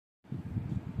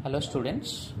Hello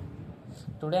students,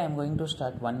 today I am going to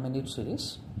start 1 minute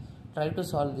series. Try to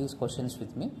solve these questions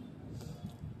with me.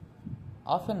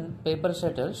 Often paper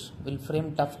setters will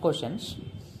frame tough questions.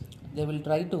 They will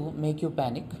try to make you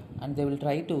panic and they will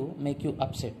try to make you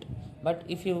upset. But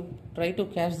if you try to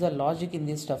catch the logic in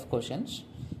these tough questions,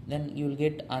 then you will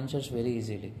get answers very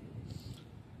easily.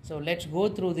 So let's go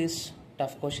through these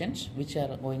tough questions which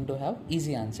are going to have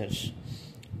easy answers.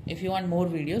 If you want more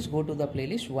videos, go to the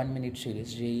playlist 1 minute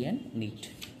series JEE and NEET.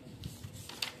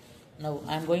 Now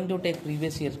I am going to take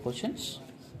previous year's questions.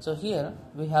 So here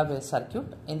we have a circuit.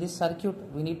 In this circuit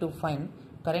we need to find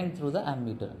current through the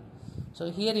ammeter. So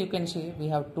here you can see we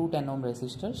have two 10 ohm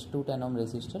resistors, two 10 ohm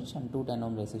resistors and two 10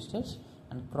 ohm resistors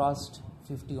and crossed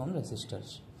 50 ohm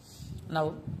resistors.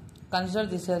 Now consider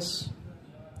this as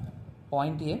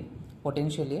point A,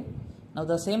 potential A. Now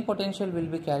the same potential will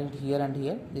be carried here and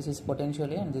here. This is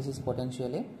potential A and this is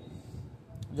potential A.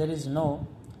 There is no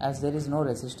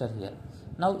resistor here.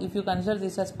 Now if you consider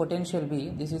this as potential B,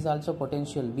 this is also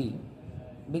potential B,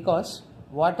 because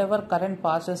whatever current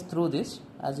passes through this,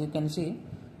 as you can see,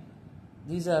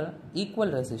 these are equal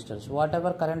resistors.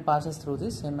 Whatever current passes through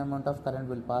this, same amount of current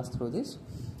will pass through this.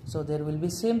 So there will be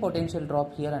same potential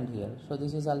drop here and here. So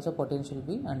this is also potential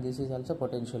B and this is also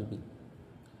potential B.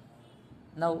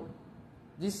 Now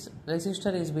this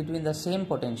resistor is between the same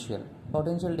potential.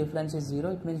 Potential difference is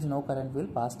 0. It means no current will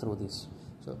pass through this.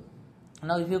 So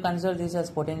now if you consider this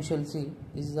as potential C,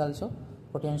 this is also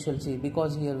potential C,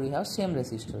 because here we have same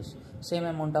resistors. Same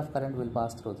amount of current will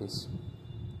pass through this.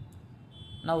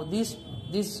 Now this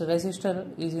resistor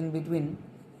is in between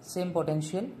same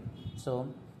potential.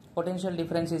 So potential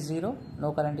difference is 0.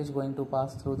 No current is going to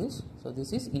pass through this. So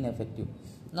this is ineffective.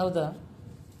 Now the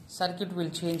circuit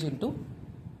will change into,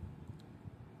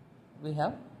 we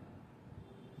have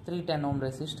 3 10 ohm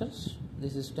resistors.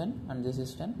 This is 10 and this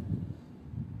is 10.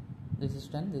 This is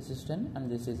 10, this is 10 and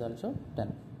this is also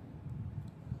 10.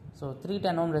 So 3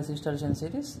 10 ohm resistors in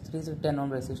series, 3 10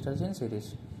 ohm resistors in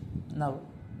series. Now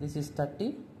this is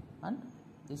 30 and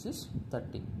this is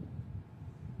 30.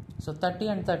 So 30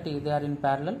 and 30, they are in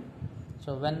parallel.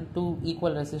 So when two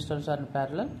equal resistors are in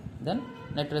parallel, then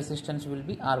net resistance will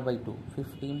be R by 2,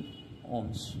 15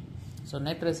 ohms. So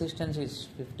net resistance is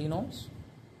 15 ohms.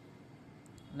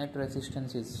 Net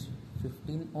resistance is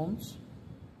 15 ohms.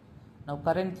 Now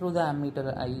current through the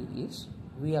ammeter I is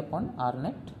V upon R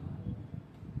net.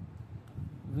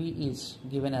 V is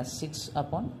given as 6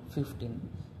 upon 15.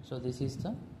 So this is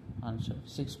the answer.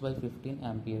 6 by 15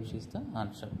 amperes is the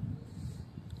answer.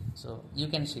 So you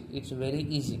can see it's very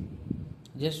easy.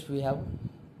 Just we have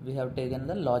taken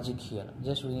the logic here.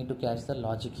 Just we need to catch the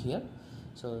logic here.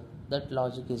 So that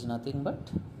logic is nothing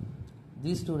but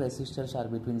these two resistors are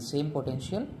between same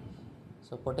potential.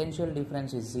 So potential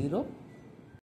difference is 0.